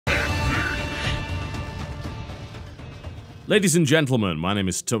Ladies and gentlemen, my name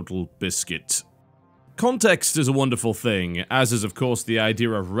is TotalBiscuit. Context is a wonderful thing, as is of course the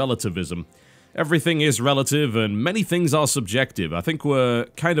idea of relativism. Everything is relative and many things are subjective. I think we're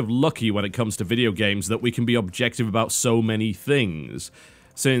kind of lucky when it comes to video games that we can be objective about so many things.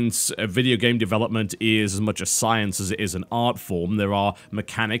 Since video game development is as much a science as it is an art form, there are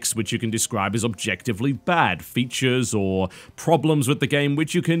mechanics which you can describe as objectively bad, features or problems with the game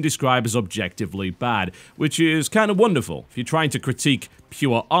which you can describe as objectively bad, which is kind of wonderful. If you're trying to critique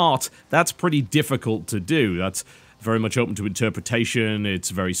pure art, that's pretty difficult to do. That's very much open to interpretation, it's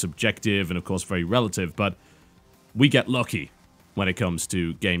very subjective and of course very relative, but we get lucky when it comes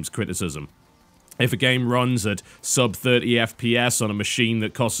to games criticism. If a game runs at sub 30 FPS on a machine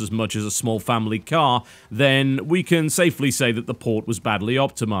that costs as much as a small family car, then we can safely say that the port was badly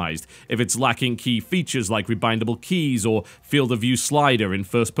optimized. If it's lacking key features like rebindable keys or field of view slider in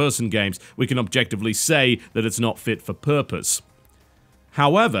first-person games, we can objectively say that it's not fit for purpose.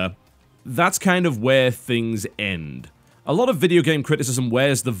 However, that's kind of where things end. A lot of video game criticism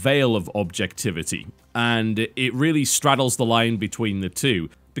wears the veil of objectivity, and it really straddles the line between the two.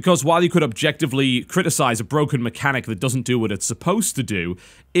 Because while you could objectively criticize a broken mechanic that doesn't do what it's supposed to do,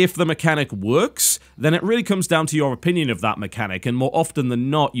 if the mechanic works, then it really comes down to your opinion of that mechanic, and more often than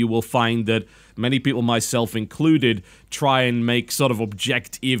not, you will find that many people, myself included, try and make sort of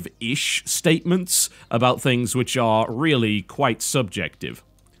objective-ish statements about things which are really quite subjective.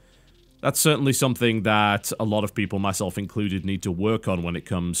 That's certainly something that a lot of people, myself included, need to work on when it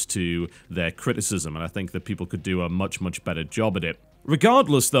comes to their criticism, and I think that people could do a much better job at it.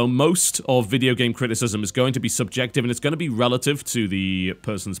 Regardless, though, most of video game criticism is going to be subjective, and it's going to be relative to the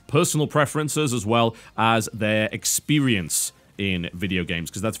person's personal preferences as well as their experience in video games,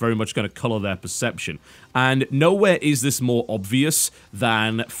 because that's very much going to color their perception. And nowhere is this more obvious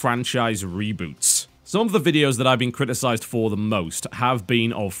than franchise reboots. Some of the videos that I've been criticized for the most have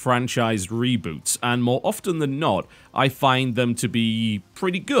been of franchise reboots, and more often than not, I find them to be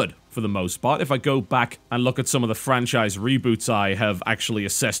pretty good for the most part. If I go back and look at some of the franchise reboots I have actually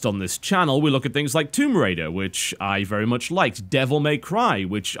assessed on this channel, we look at things like Tomb Raider, which I very much liked, Devil May Cry,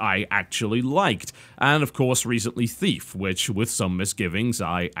 which I actually liked, and of course recently Thief, which with some misgivings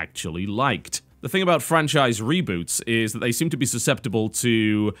I actually liked. The thing about franchise reboots is that they seem to be susceptible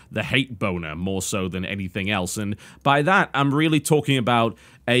to the hate boner more so than anything else, and by that I'm really talking about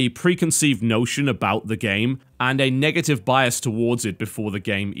a preconceived notion about the game and a negative bias towards it before the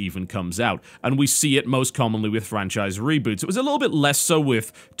game even comes out. And we see it most commonly with franchise reboots. It was a little bit less so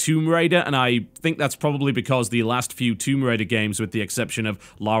with Tomb Raider, and I think that's probably because the last few Tomb Raider games, with the exception of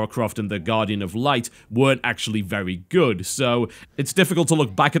Lara Croft and the Guardian of Light, weren't actually very good. So it's difficult to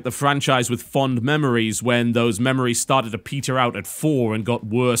look back at the franchise with fond memories when those memories started to peter out at 4 and got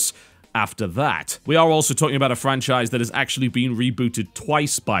worse after that. We are also talking about a franchise that has actually been rebooted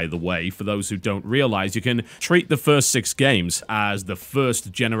twice, by the way, for those who don't realize. You can treat the first 6 games as the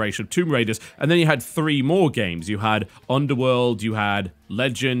first generation of Tomb Raiders, and then you had 3 more games. You had Underworld, you had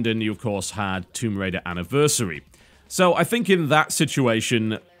Legend, and you of course had Tomb Raider Anniversary. So I think in that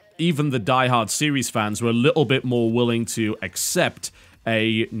situation, even the die-hard series fans were a little bit more willing to accept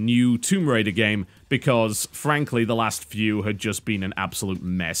a new Tomb Raider game because, frankly, the last few had just been an absolute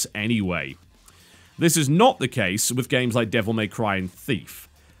mess anyway. This is not the case with games like Devil May Cry and Thief.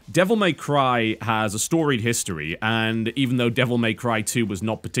 Devil May Cry has a storied history, and even though Devil May Cry 2 was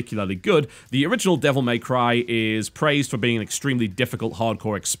not particularly good, the original Devil May Cry is praised for being an extremely difficult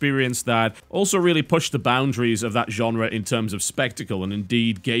hardcore experience that also really pushed the boundaries of that genre in terms of spectacle, and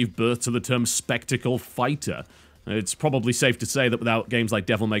indeed gave birth to the term spectacle fighter. It's probably safe to say that without games like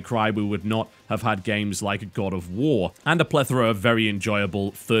Devil May Cry, we would not have had games like God of War, and a plethora of very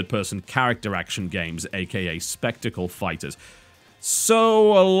enjoyable third-person character action games, aka spectacle fighters.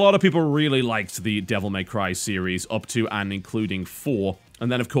 So, a lot of people really liked the Devil May Cry series, up to and including 4,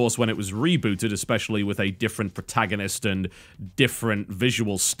 and then of course when it was rebooted, especially with a different protagonist and different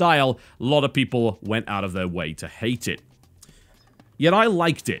visual style, a lot of people went out of their way to hate it. Yet I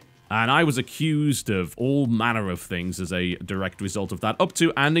liked it. And I was accused of all manner of things as a direct result of that, up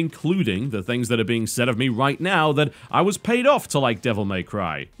to and including the things that are being said of me right now that I was paid off to like Devil May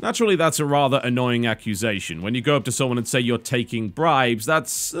Cry. Naturally, that's a rather annoying accusation. When you go up to someone and say you're taking bribes,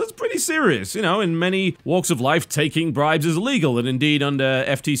 that's pretty serious. You know, in many walks of life, taking bribes is illegal, and indeed under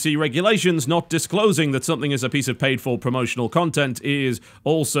FTC regulations, not disclosing that something is a piece of paid-for promotional content is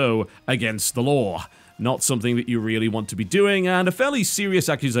also against the law. not something that you really want to be doing, and a fairly serious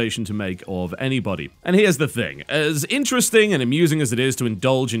accusation to make of anybody. And here's the thing, as interesting and amusing as it is to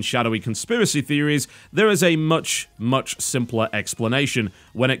indulge in shadowy conspiracy theories, there is a much, much simpler explanation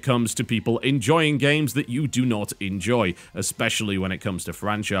when it comes to people enjoying games that you do not enjoy, especially when it comes to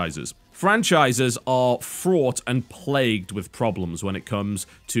franchises. Franchises are fraught and plagued with problems when it comes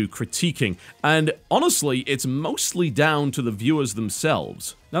to critiquing, and honestly, it's mostly down to the viewers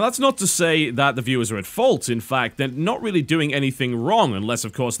themselves. Now, that's not to say that the viewers are at fault. In fact, they're not really doing anything wrong, unless,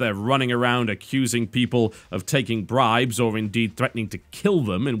 of course, they're running around accusing people of taking bribes or indeed threatening to kill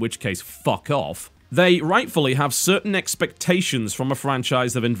them, in which case, fuck off. They rightfully have certain expectations from a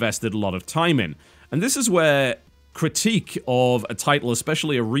franchise they've invested a lot of time in, and this is where critique of a title,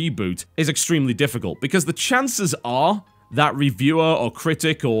 especially a reboot, is extremely difficult, because the chances are that reviewer or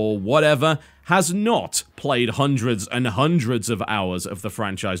critic or whatever has not played hundreds and hundreds of hours of the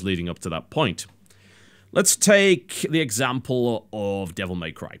franchise leading up to that point. Let's take the example of Devil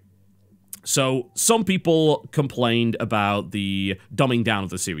May Cry. So, some people complained about the dumbing down of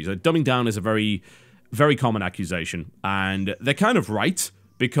the series. Dumbing down is a very, very common accusation, and they're kind of right,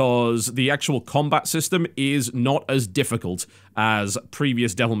 because the actual combat system is not as difficult as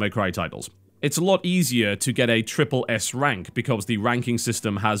previous Devil May Cry titles. It's a lot easier to get a triple S rank because the ranking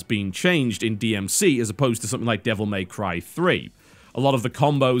system has been changed in DMC as opposed to something like Devil May Cry 3. A lot of the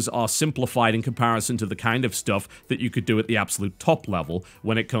combos are simplified in comparison to the kind of stuff that you could do at the absolute top level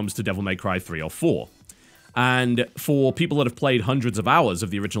when it comes to Devil May Cry 3 or 4. And for people that have played hundreds of hours of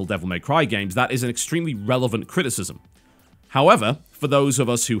the original Devil May Cry games, that is an extremely relevant criticism. However, for those of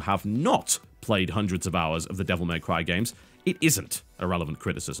us who have not played hundreds of hours of the Devil May Cry games, it isn't a relevant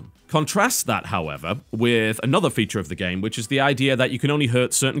criticism. Contrast that, however, with another feature of the game, which is the idea that you can only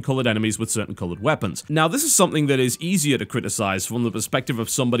hurt certain colored enemies with certain colored weapons. Now, this is something that is easier to criticize from the perspective of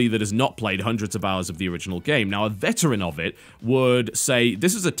somebody that has not played hundreds of hours of the original game. Now, a veteran of it would say,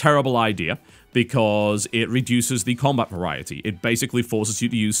 this is a terrible idea, because it reduces the combat variety. It basically forces you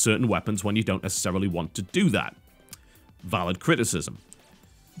to use certain weapons when you don't necessarily want to do that. Valid criticism.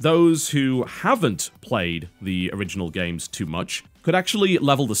 Those who haven't played the original games too much could actually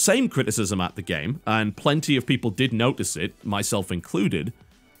level the same criticism at the game, and plenty of people did notice it, myself included.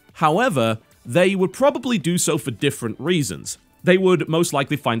 However, they would probably do so for different reasons. They would most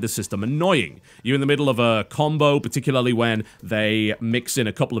likely find the system annoying. You're in the middle of a combo, particularly when they mix in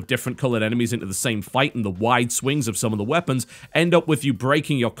a couple of different colored enemies into the same fight, and the wide swings of some of the weapons end up with you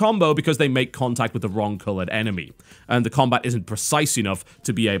breaking your combo because they make contact with the wrong colored enemy, and the combat isn't precise enough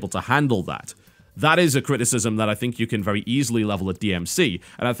to be able to handle that. That is a criticism that I think you can very easily level at DMC,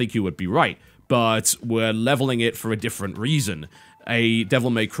 and I think you would be right, but we're leveling it for a different reason. A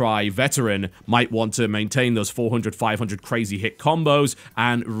Devil May Cry veteran might want to maintain those 400, 500 crazy hit combos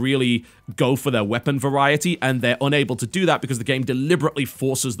and really go for their weapon variety, and they're unable to do that because the game deliberately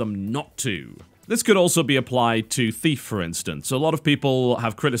forces them not to. This could also be applied to Thief, for instance. A lot of people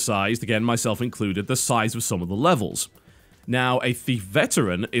have criticized, again myself included, the size of some of the levels. Now, a Thief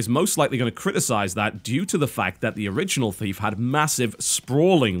veteran is most likely going to criticize that due to the fact that the original Thief had massive,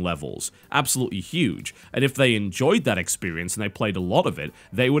 sprawling levels. Absolutely huge. And if they enjoyed that experience and they played a lot of it,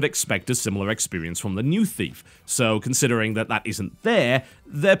 they would expect a similar experience from the new Thief. So, considering that that isn't there,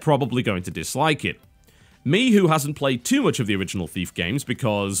 they're probably going to dislike it. Me, who hasn't played too much of the original Thief games,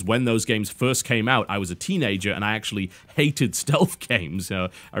 because when those games first came out, I was a teenager and I actually hated stealth games. I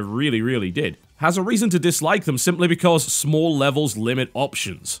really, really did. Has a reason to dislike them simply because small levels limit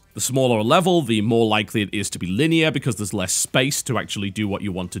options. The smaller a level, the more likely it is to be linear because there's less space to actually do what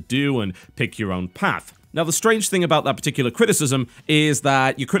you want to do and pick your own path. Now, the strange thing about that particular criticism is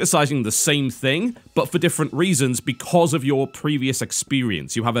that you're criticizing the same thing, but for different reasons because of your previous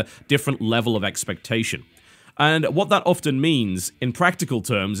experience. You have a different level of expectation. And what that often means, in practical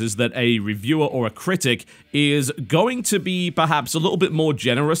terms, is that a reviewer or a critic is going to be perhaps a little bit more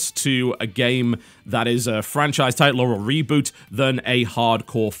generous to a game that is a franchise title or a reboot than a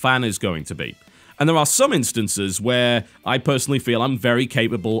hardcore fan is going to be. And there are some instances where I personally feel I'm very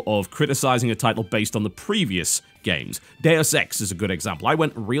capable of criticizing a title based on the previous games. Deus Ex is a good example. I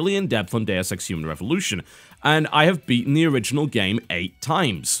went really in-depth on Deus Ex Human Revolution, and I have beaten the original game 8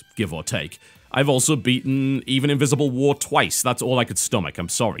 times, give or take. I've also beaten even Invisible War twice. That's all I could stomach, I'm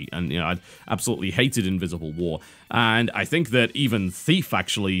sorry. And, I absolutely hated Invisible War. And I think that even Thief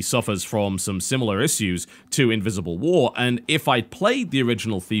actually suffers from some similar issues to Invisible War. And if I'd played the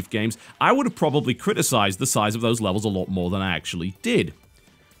original Thief games, I would have probably criticized the size of those levels a lot more than I actually did.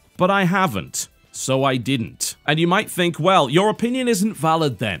 But I haven't. So I didn't. And you might think, well, your opinion isn't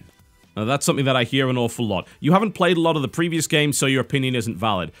valid then. Now, that's something that I hear an awful lot. You haven't played a lot of the previous games, so your opinion isn't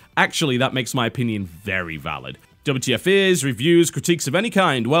valid. Actually, that makes my opinion very valid. WTF is, reviews, critiques of any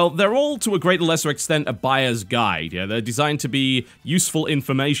kind, well, they're all to a greater or lesser extent a buyer's guide. Yeah, they're designed to be useful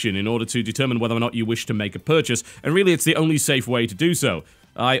information in order to determine whether or not you wish to make a purchase, and really it's the only safe way to do so.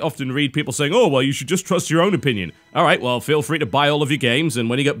 I often read people saying, oh, well, you should just trust your own opinion. Alright, well, feel free to buy all of your games, and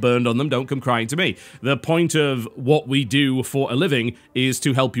when you get burned on them, don't come crying to me. The point of what we do for a living is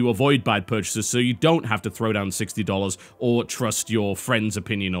to help you avoid bad purchases, so you don't have to throw down $60 or trust your friend's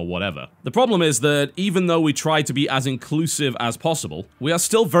opinion or whatever. The problem is that even though we try to be as inclusive as possible, we are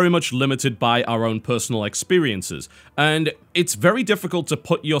still very much limited by our own personal experiences, and it's very difficult to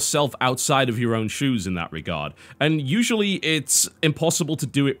put yourself outside of your own shoes in that regard, and usually it's impossible to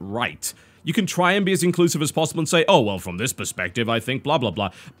do it right. You can try and be as inclusive as possible and say, oh, well, from this perspective, I think blah, blah,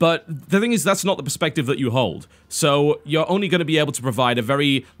 blah. But the thing is, that's not the perspective that you hold. So you're only going to be able to provide a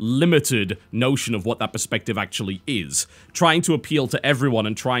very limited notion of what that perspective actually is. Trying to appeal to everyone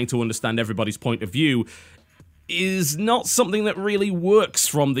and trying to understand everybody's point of view is not something that really works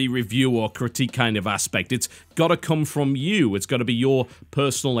from the review or critique kind of aspect. It's got to come from you. It's got to be your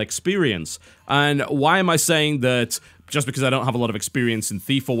personal experience. And why am I saying that just because I don't have a lot of experience in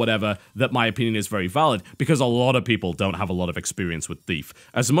Thief or whatever, that my opinion is very valid? Because a lot of people don't have a lot of experience with Thief.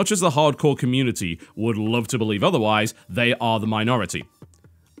 As much as the hardcore community would love to believe otherwise, they are the minority.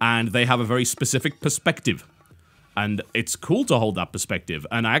 And they have a very specific perspective. And it's cool to hold that perspective,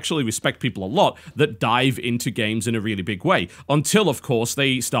 and I actually respect people a lot that dive into games in a really big way, until, of course,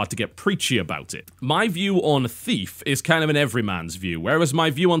 they start to get preachy about it. My view on Thief is kind of an everyman's view, whereas my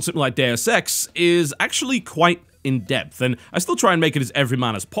view on something like Deus Ex is actually quite in-depth, and I still try and make it as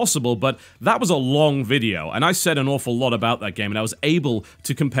everyman as possible, but that was a long video, and I said an awful lot about that game, and I was able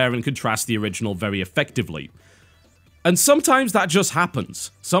to compare and contrast the original very effectively. And sometimes that just happens.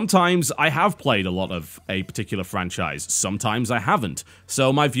 Sometimes I have played a lot of a particular franchise, sometimes I haven't,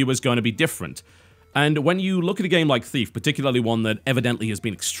 so my view is going to be different. And when you look at a game like Thief, particularly one that evidently has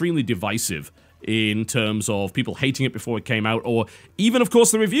been extremely divisive in terms of people hating it before it came out, or even, of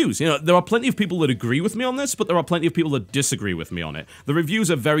course, the reviews. You know, there are plenty of people that agree with me on this, but there are plenty of people that disagree with me on it. The reviews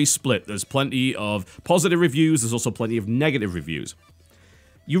are very split. There's plenty of positive reviews, there's also plenty of negative reviews.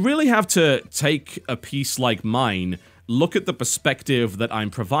 You really have to take a piece like mine, look at the perspective that I'm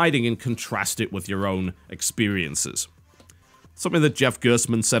providing, and contrast it with your own experiences. Something that Jeff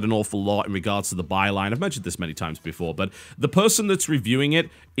Gerstmann said an awful lot in regards to the byline. I've mentioned this many times before, but the person that's reviewing it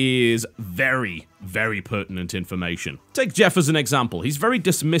is very, very pertinent information. Take Jeff as an example. He's very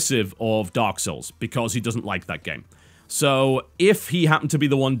dismissive of Dark Souls because he doesn't like that game. So if he happened to be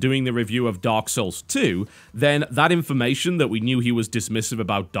the one doing the review of Dark Souls 2, then that information that we knew he was dismissive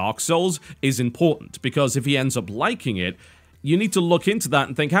about Dark Souls is important, because if he ends up liking it, you need to look into that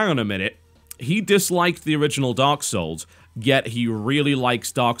and think, hang on a minute, he disliked the original Dark Souls, yet he really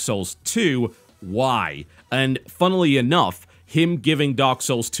likes Dark Souls 2, why? And funnily enough, him giving Dark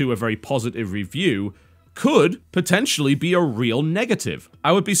Souls 2 a very positive review could potentially be a real negative.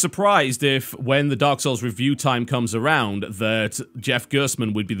 I would be surprised if, when the Dark Souls review time comes around, that Jeff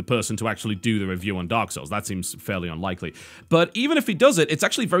Gerstmann would be the person to actually do the review on Dark Souls. That seems fairly unlikely. But even if he does it, it's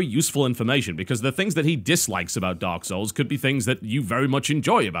actually very useful information, because the things that he dislikes about Dark Souls could be things that you very much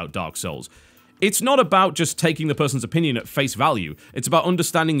enjoy about Dark Souls. It's not about just taking the person's opinion at face value. It's about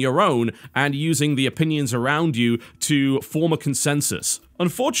understanding your own and using the opinions around you to form a consensus.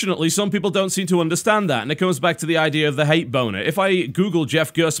 Unfortunately, some people don't seem to understand that, and it comes back to the idea of the hate boner. If I Google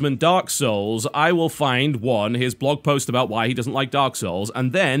Jeff Gerstmann Dark Souls, I will find, one, his blog post about why he doesn't like Dark Souls,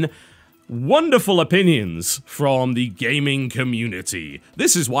 and then wonderful opinions from the gaming community.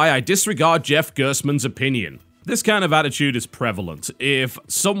 This is why I disregard Jeff Gerstmann's opinion. This kind of attitude is prevalent. If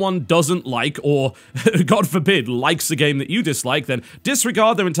someone doesn't like, or, God forbid, likes a game that you dislike, then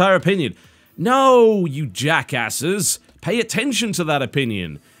disregard their entire opinion. No, you jackasses. Pay attention to that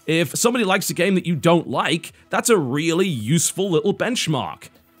opinion. If somebody likes a game that you don't like, that's a really useful little benchmark.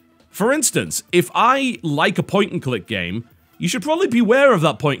 For instance, if I like a point-and-click game, you should probably beware of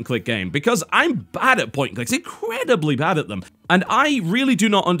that point-and-click game, because I'm bad at point-and-clicks, incredibly bad at them. And I really do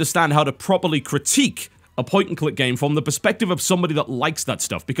not understand how to properly critique a point-and-click game from the perspective of somebody that likes that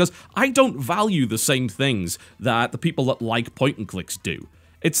stuff, because I don't value the same things that the people that like point-and-clicks do.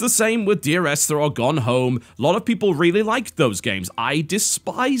 It's the same with Dear Esther or Gone Home. A lot of people really liked those games. I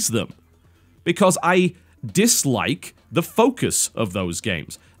despise them, because I dislike the focus of those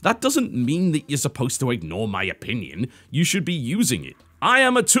games. That doesn't mean that you're supposed to ignore my opinion. You should be using it. I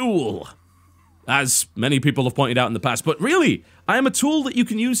am a tool, as many people have pointed out in the past, but really, I am a tool that you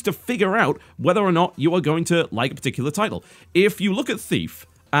can use to figure out whether or not you are going to like a particular title. If you look at Thief,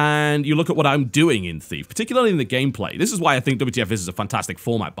 and you look at what I'm doing in Thief, particularly in the gameplay. This is why I think WTF is a fantastic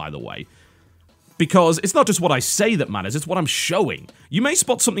format, by the way. Because it's not just what I say that matters, it's what I'm showing. You may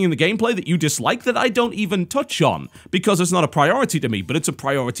spot something in the gameplay that you dislike that I don't even touch on, because it's not a priority to me, but it's a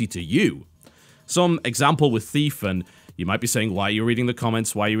priority to you. Some example with Thief, and you might be saying, why are you reading the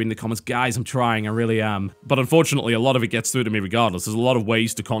comments? Why are you reading the comments? Guys, I'm trying, I really am. But unfortunately, a lot of it gets through to me regardless. There's a lot of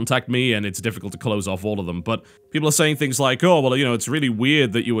ways to contact me, and it's difficult to close off all of them. But people are saying things like, oh, well, you know, it's really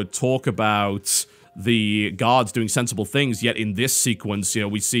weird that you would talk about the guards doing sensible things, yet in this sequence, you know,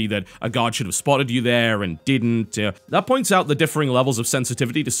 we see that a guard should have spotted you there and didn't. That points out the differing levels of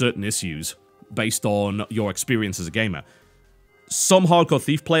sensitivity to certain issues based on your experience as a gamer. Some hardcore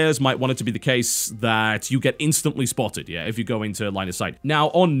Thief players might want it to be the case that you get instantly spotted, yeah, if you go into line of sight. Now,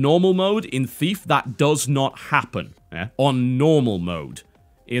 on normal mode, in Thief, that does not happen, yeah, on normal mode.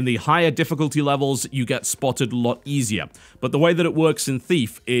 In the higher difficulty levels, you get spotted a lot easier. But the way that it works in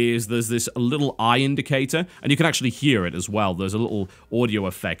Thief is there's this little eye indicator, and you can actually hear it as well. There's a little audio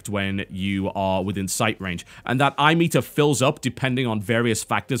effect when you are within sight range. And that eye meter fills up depending on various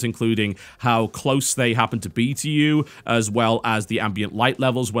factors, including how close they happen to be to you, as well as the ambient light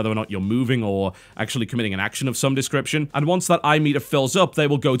levels, whether or not you're moving or actually committing an action of some description. And once that eye meter fills up, they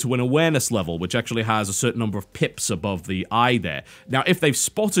will go to an awareness level, which actually has a certain number of pips above the eye there. Now, if they've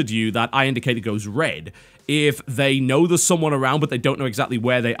spotted you, that eye indicator goes red. If they know there's someone around but they don't know exactly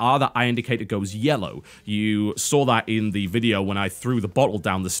where they are, that eye indicator goes yellow. You saw that in the video when I threw the bottle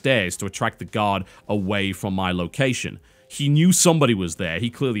down the stairs to attract the guard away from my location. He knew somebody was there, he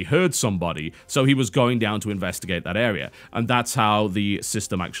clearly heard somebody, so he was going down to investigate that area. And that's how the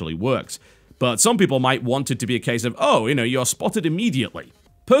system actually works. But some people might want it to be a case of, oh, you know, you're spotted immediately.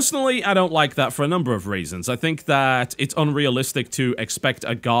 Personally, I don't like that for a number of reasons. I think that it's unrealistic to expect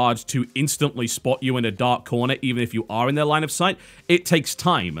a guard to instantly spot you in a dark corner, even if you are in their line of sight. It takes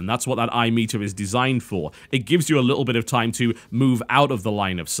time, and that's what that eye meter is designed for. It gives you a little bit of time to move out of the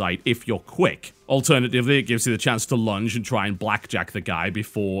line of sight if you're quick. Alternatively, it gives you the chance to lunge and try and blackjack the guy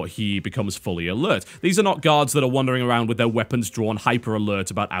before he becomes fully alert. These are not guards that are wandering around with their weapons drawn hyper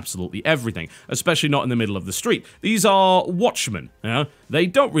alert about absolutely everything, especially not in the middle of the street. These are watchmen, you know? They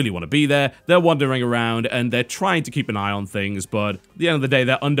don't really want to be there, they're wandering around, and they're trying to keep an eye on things, but at the end of the day,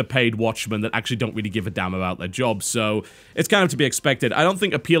 they're underpaid watchmen that actually don't really give a damn about their job, so it's kind of to be expected. I don't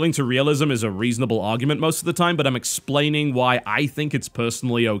think appealing to realism is a reasonable argument most of the time, but I'm explaining why I think it's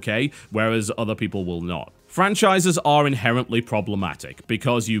personally okay, whereas other people will not. Franchises are inherently problematic,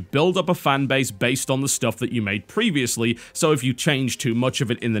 because you build up a fan base based on the stuff that you made previously, so if you change too much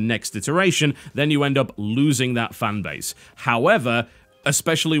of it in the next iteration, then you end up losing that fan base. However,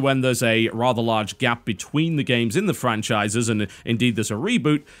 especially when there's a rather large gap between the games in the franchises, and indeed there's a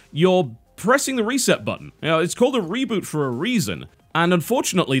reboot, you're pressing the reset button. You know, it's called a reboot for a reason. And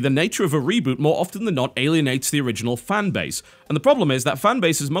unfortunately, the nature of a reboot more often than not alienates the original fan base. And the problem is that fan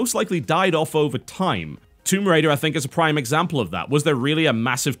base has most likely died off over time. Tomb Raider, I think, is a prime example of that. Was there really a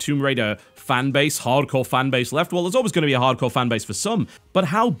massive Tomb Raider fan base, hardcore fan base left? Well, there's always going to be a hardcore fan base for some, but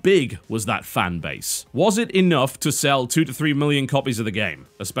how big was that fan base? Was it enough to sell 2 to 3 million copies of the game,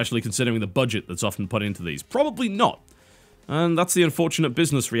 especially considering the budget that's often put into these? Probably not. And that's the unfortunate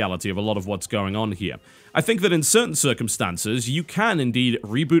business reality of a lot of what's going on here. I think that in certain circumstances, you can indeed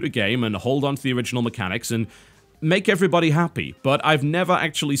reboot a game and hold on to the original mechanics and make everybody happy, but I've never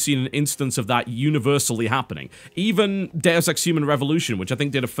actually seen an instance of that universally happening. Even Deus Ex Human Revolution, which I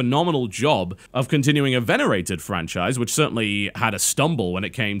think did a phenomenal job of continuing a venerated franchise, which certainly had a stumble when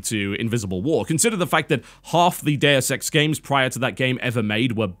it came to Invisible War. Consider the fact that half the Deus Ex games prior to that game ever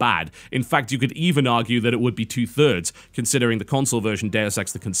made were bad. In fact, you could even argue that it would be 2/3, considering the console version Deus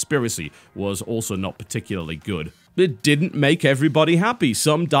Ex The Conspiracy was also not particularly good. It didn't make everybody happy.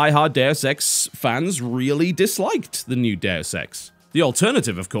 Some diehard Deus Ex fans really disliked the new Deus Ex. The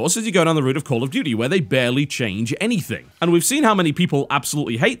alternative, of course, is you go down the route of Call of Duty, where they barely change anything. And we've seen how many people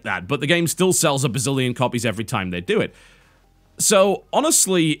absolutely hate that, but the game still sells a bazillion copies every time they do it. So,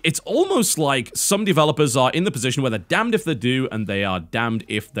 honestly, it's almost like some developers are in the position where they're damned if they do, and they are damned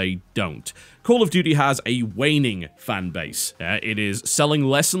if they don't. Call of Duty has a waning fan base. It is selling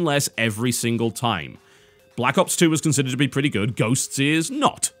less and less every single time. Black Ops 2 was considered to be pretty good, Ghosts is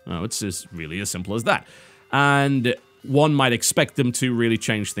not. Oh, it's just really as simple as that. And one might expect them to really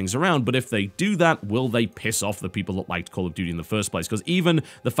change things around, but if they do that, will they piss off the people that liked Call of Duty in the first place? Because even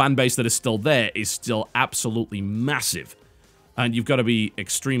the fan base that is still there is still absolutely massive. And you've got to be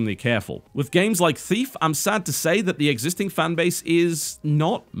extremely careful. With games like Thief, I'm sad to say that the existing fan base is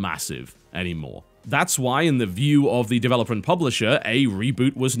not massive anymore. That's why, in the view of the developer and publisher, a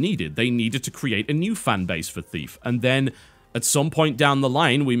reboot was needed. They needed to create a new fan base for Thief, and then At some point down the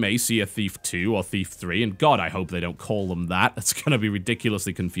line, we may see a Thief 2 or Thief 3, and God, I hope they don't call them that. That's going to be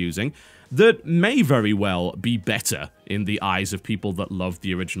ridiculously confusing. That may very well be better in the eyes of people that love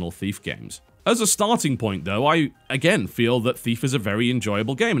the original Thief games. As a starting point, though, I, again, feel that Thief is a very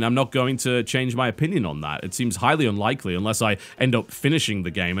enjoyable game, and I'm not going to change my opinion on that. It seems highly unlikely unless I end up finishing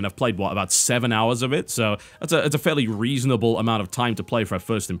the game, and I've played, what, about 7 hours of it? So it's a fairly reasonable amount of time to play for a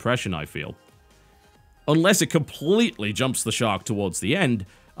first impression, I feel. Unless it completely jumps the shark towards the end,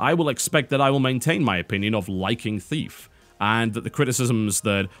 I will expect that I will maintain my opinion of liking Thief, and that the criticisms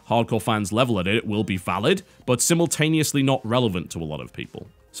that hardcore fans level at it will be valid, but simultaneously not relevant to a lot of people.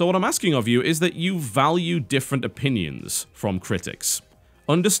 So what I'm asking of you is that you value different opinions from critics.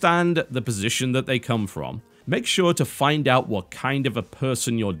 Understand the position that they come from. Make sure to find out what kind of a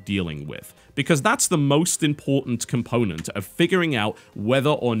person you're dealing with, because that's the most important component of figuring out whether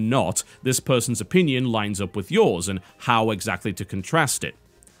or not this person's opinion lines up with yours and how exactly to contrast it.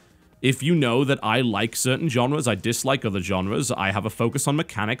 If you know that I like certain genres, I dislike other genres, I have a focus on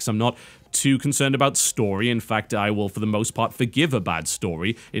mechanics, I'm not too concerned about story. In fact, I will, for the most part, forgive a bad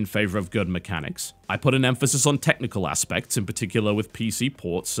story in favor of good mechanics. I put an emphasis on technical aspects, in particular with PC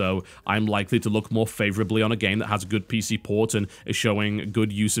ports, so I'm likely to look more favorably on a game that has a good PC port and is showing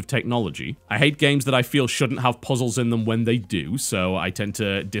good use of technology. I hate games that I feel shouldn't have puzzles in them when they do, so I tend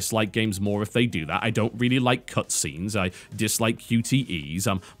to dislike games more if they do that. I don't really like cutscenes, I dislike QTEs,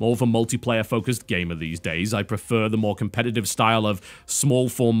 I'm more of a multiplayer-focused gamer these days. I prefer the more competitive style of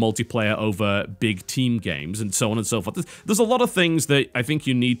small-form multiplayer over big team games, and so on and so forth. There's a lot of things that I think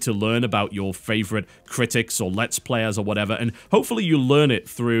you need to learn about your favorite critics or let's players or whatever, and hopefully you learn it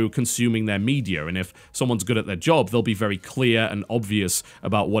through consuming their media, and if someone's good at their job, they'll be very clear and obvious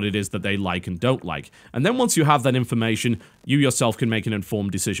about what it is that they like and don't like. And then once you have that information, you yourself can make an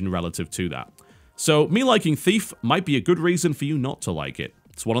informed decision relative to that. So me liking Thief might be a good reason for you not to like it.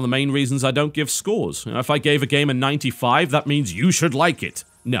 It's one of the main reasons I don't give scores. If I gave a game a 95, that means you should like it.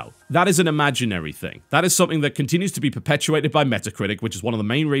 No, that is an imaginary thing. That is something that continues to be perpetuated by Metacritic, which is one of the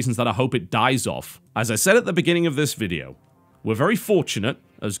main reasons that I hope it dies off. As I said at the beginning of this video, we're very fortunate,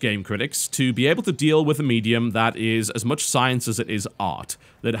 as game critics, to be able to deal with a medium that is as much science as it is art,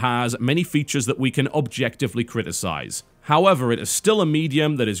 that has many features that we can objectively criticize. However, it is still a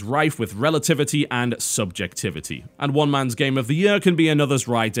medium that is rife with relativity and subjectivity, and one man's game of the year can be another's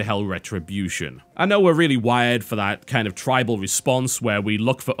ride to hell retribution. I know we're really wired for that kind of tribal response where we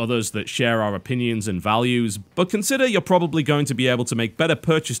look for others that share our opinions and values, but consider you're probably going to be able to make better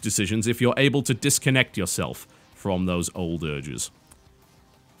purchase decisions if you're able to disconnect yourself from those old urges.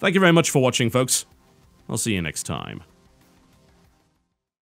 Thank you very much for watching, folks. I'll see you next time.